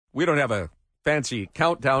We don't have a fancy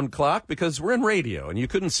countdown clock because we're in radio and you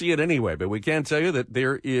couldn't see it anyway. But we can tell you that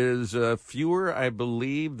there is fewer, I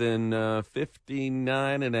believe, than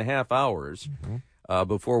 59 and a half hours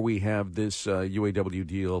before we have this UAW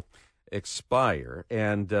deal expire.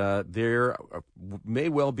 And there may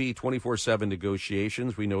well be 24/7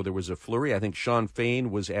 negotiations. We know there was a flurry. I think Sean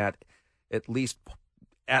Fain was at least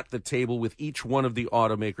at the table with each one of the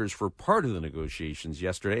automakers for part of the negotiations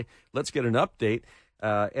yesterday. Let's get an update.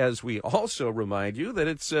 As we also remind you that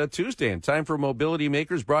it's Tuesday and time for Mobility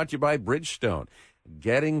Makers, brought to you by Bridgestone.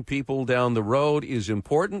 Getting people down the road is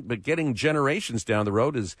important, but getting generations down the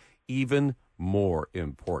road is even more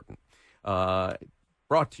important.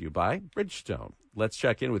 Brought to you by Bridgestone. Let's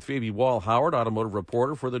check in with Phoebe Wall-Howard, automotive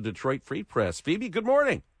reporter for the Detroit Free Press. Phoebe, good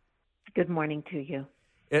morning. Good morning to you.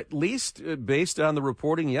 At least based on the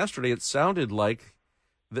reporting yesterday, it sounded like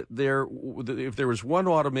that if there was one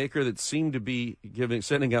automaker that seemed to be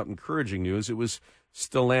sending out encouraging news, it was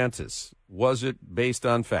Stellantis. Was it based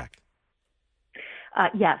on fact?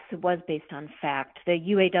 Yes, it was based on fact. The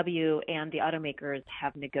UAW and the automakers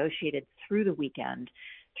have negotiated through the weekend,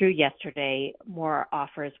 through yesterday. More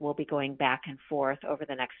offers will be going back and forth over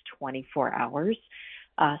the next 24 hours.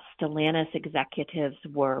 Stellantis executives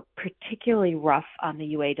were particularly rough on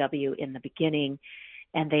the UAW in the beginning,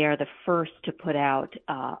 and they are the first to put out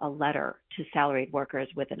a letter to salaried workers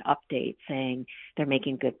with an update saying they're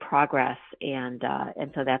making good progress, and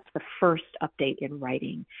so that's the first update in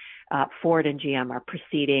writing. Ford and GM are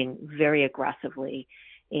proceeding very aggressively,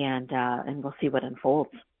 and we'll see what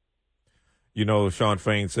unfolds. You know, Sean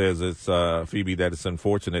Fain says it's Phoebe, that it's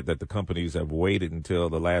unfortunate that the companies have waited until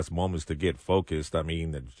the last moments to get focused. I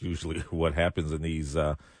mean, that's usually what happens in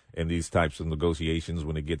these types of negotiations.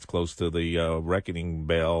 When it gets close to the reckoning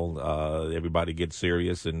bell, everybody gets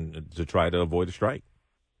serious and to try to avoid a strike.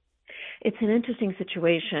 It's an interesting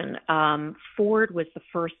situation. Ford was the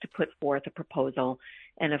first to put forth a proposal,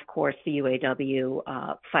 and of course the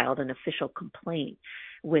UAW filed an official complaint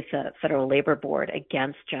with the Federal Labor Board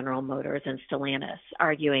against General Motors and Stellantis,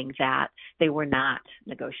 arguing that they were not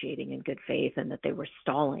negotiating in good faith and that they were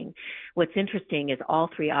stalling. What's interesting is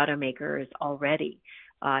all three automakers already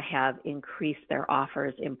have increased their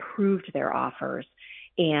offers, improved their offers,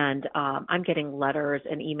 and I'm getting letters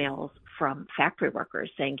and emails from factory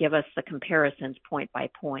workers saying, give us the comparisons point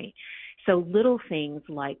by point. So little things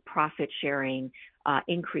like profit sharing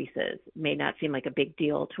increases may not seem like a big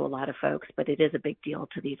deal to a lot of folks, but it is a big deal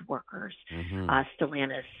to these workers.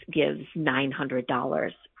 Stellantis gives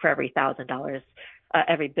 $900 for every $1,000,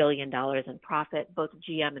 every $1 billion in profit. Both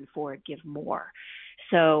GM and Ford give more.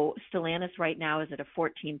 So Stellantis right now is at a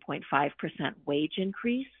 14.5% wage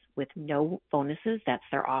increase with no bonuses. That's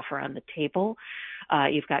their offer on the table.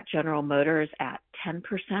 You've got General Motors at 10%.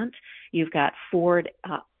 You've got Ford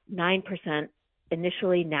 9%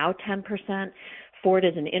 initially, now 10%. Ford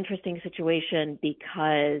is an interesting situation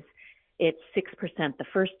because it's 6% the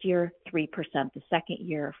first year, 3% the second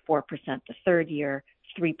year, 4% the third year,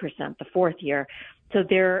 3% the fourth year. So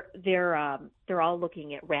they're all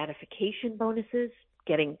looking at ratification bonuses,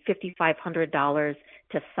 getting $5,500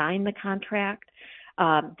 to sign the contract.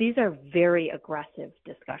 These are very aggressive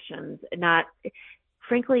discussions, not,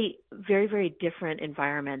 frankly, very, very different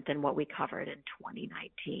environment than what we covered in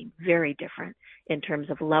 2019. Very different in terms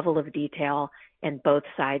of level of detail and both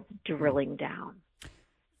sides drilling down.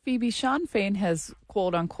 Phoebe, Sean Fain has,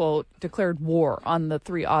 quote unquote, declared war on the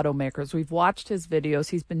three automakers. We've watched his videos.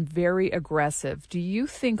 He's been very aggressive. Do you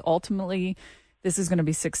think ultimately this is going to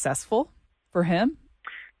be successful for him?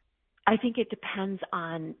 I think it depends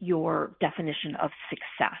on your definition of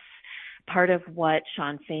success. Part of what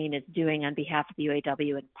Sean Fain is doing on behalf of the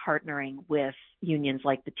UAW and partnering with unions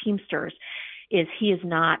like the Teamsters is he is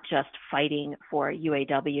not just fighting for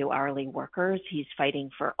UAW hourly workers, he's fighting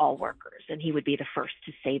for all workers, and he would be the first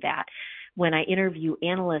to say that. When I interview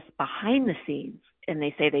analysts behind the scenes, and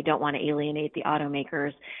they say they don't want to alienate the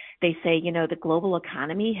automakers, they say, you know, the global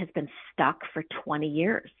economy has been stuck for 20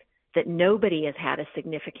 years, that nobody has had a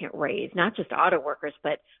significant raise, not just auto workers,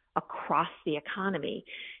 but across the economy.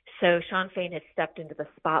 So Sean Fain has stepped into the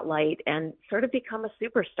spotlight and sort of become a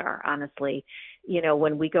superstar, honestly. You know,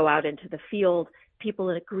 when we go out into the field, people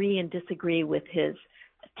agree and disagree with his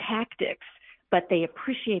tactics, but they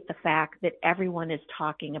appreciate the fact that everyone is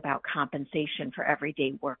talking about compensation for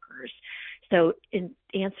everyday workers. So in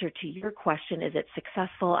answer to your question, is it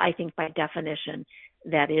successful? I think by definition,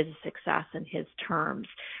 that is a success in his terms.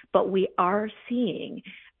 But we are seeing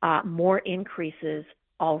more increases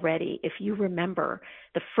already. If you remember,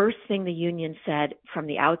 the first thing the union said from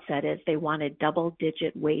the outset is they wanted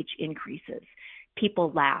double-digit wage increases.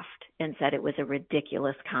 people laughed and said it was a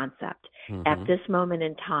ridiculous concept. Mm-hmm. At this moment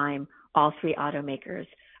in time, all three automakers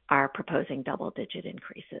are proposing double-digit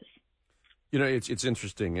increases. You know, it's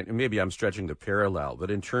interesting, and maybe I'm stretching the parallel,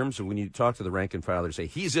 but in terms of when you talk to the rank and file, they say,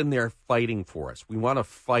 he's in there fighting for us. We want a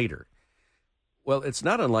fighter. Well, it's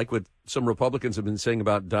not unlike what some Republicans have been saying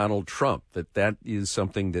about Donald Trump, that is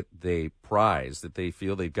something that they prize, that they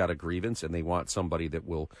feel they've got a grievance and they want somebody that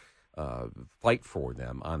will fight for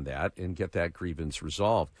them on that and get that grievance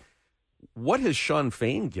resolved. What has Sean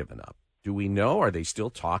Fain given up? Do we know? Are they still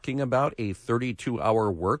talking about a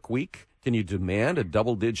 32-hour work week? Can you demand a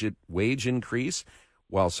double-digit wage increase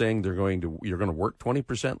while saying you're going to work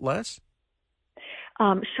 20% less?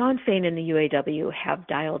 Sean Fain and the UAW have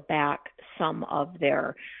dialed back some of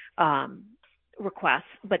their requests,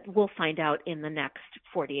 but we'll find out in the next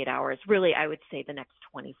 48 hours. Really, I would say the next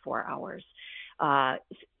 24 hours.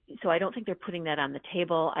 So I don't think they're putting that on the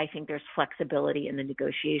table. I think there's flexibility in the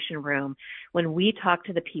negotiation room. When we talk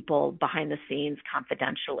to the people behind the scenes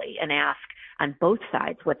confidentially and ask on both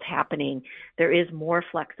sides what's happening, there is more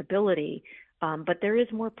flexibility, but there is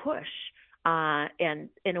more push, and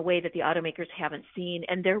in a way that the automakers haven't seen,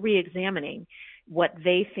 and they're reexamining what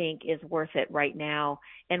they think is worth it right now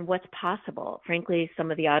and what's possible. Frankly,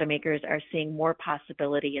 some of the automakers are seeing more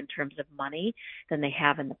possibility in terms of money than they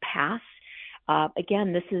have in the past.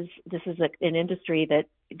 Again, this is an industry that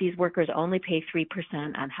these workers only pay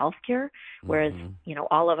 3% on health care, whereas,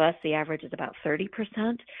 all of us, the average is about 30%.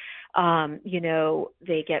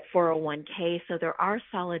 They get 401k, so there are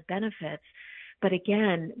solid benefits. But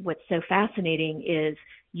again, what's so fascinating is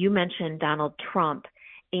you mentioned Donald Trump,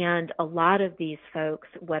 and a lot of these folks,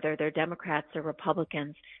 whether they're Democrats or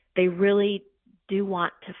Republicans, they really do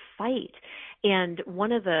want to fight. And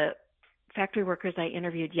one of the factory workers I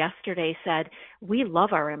interviewed yesterday said, we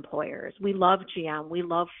love our employers. We love GM. We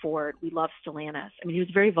love Ford. We love Stellantis. I mean, he was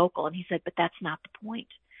very vocal, and he said, but that's not the point.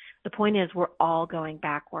 The point is we're all going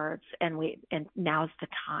backwards, and now's the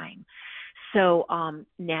time. So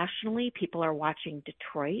nationally, people are watching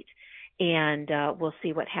Detroit, and we'll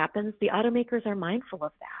see what happens. The automakers are mindful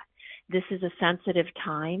of that. This is a sensitive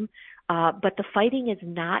time, but the fighting is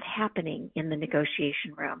not happening in the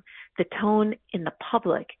negotiation room. The tone in the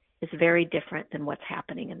public is very different than what's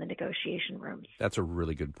happening in the negotiation rooms. That's a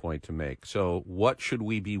really good point to make. So what should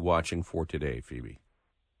we be watching for today, Phoebe?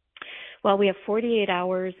 Well, we have 48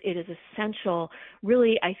 hours. It is essential.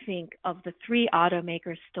 Really, I think of the three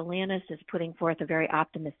automakers, Stellantis is putting forth a very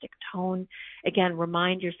optimistic tone. Again,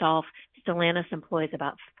 remind yourself, Stellantis employs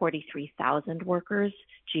about 43,000 workers,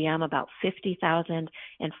 GM about 50,000,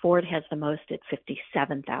 and Ford has the most at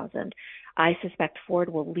 57,000. I suspect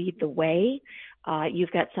Ford will lead the way.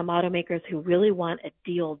 You've got some automakers who really want a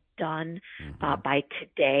deal done by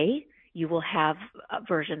today. You will have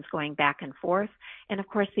versions going back and forth. And of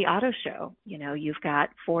course, the auto show, you've got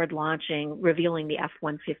Ford revealing the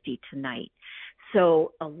F-150 tonight.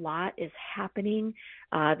 So a lot is happening.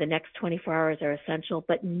 The next 24 hours are essential,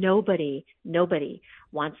 but nobody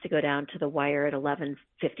wants to go down to the wire at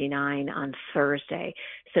 11:59 on Thursday.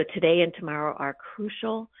 So today and tomorrow are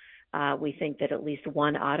crucial. We think that at least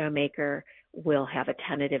one automaker will have a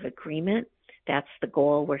tentative agreement. That's the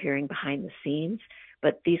goal we're hearing behind the scenes.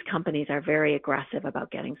 But these companies are very aggressive about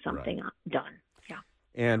getting something done. Yeah.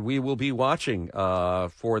 And we will be watching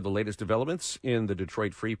for the latest developments in the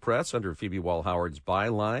Detroit Free Press under Phoebe Wall-Howard's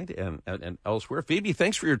byline and elsewhere. Phoebe,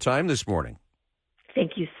 thanks for your time this morning.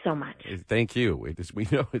 Thank you so much. Thank you. We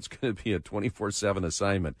know it's going to be a 24/7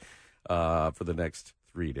 assignment for the next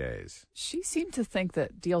 3 days. She seemed to think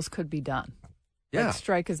that deals could be done. Yeah. Like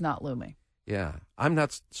strike is not looming. Yeah, I'm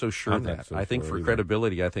not so sure of that. I think for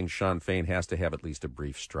credibility, I think Sean Fain has to have at least a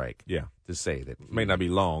brief strike. Yeah, to say that may not be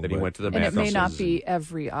long. That he went to the and it may not be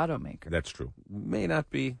every automaker. That's true. May not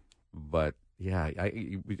be, but yeah.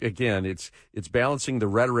 Again, it's balancing the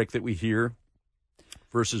rhetoric that we hear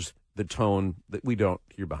versus the tone that we don't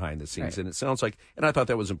hear behind the scenes. Right. And it sounds like, and I thought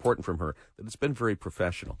that was important from her, that it's been very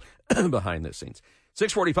professional behind the scenes.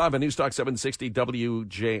 6:45 on Newstalk 760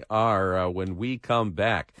 WJR. When we come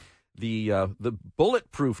back. The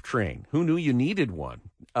bulletproof train. Who knew you needed one?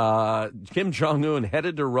 Kim Jong-un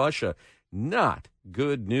headed to Russia. Not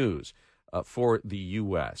good news for the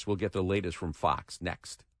U.S. We'll get the latest from Fox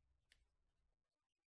next.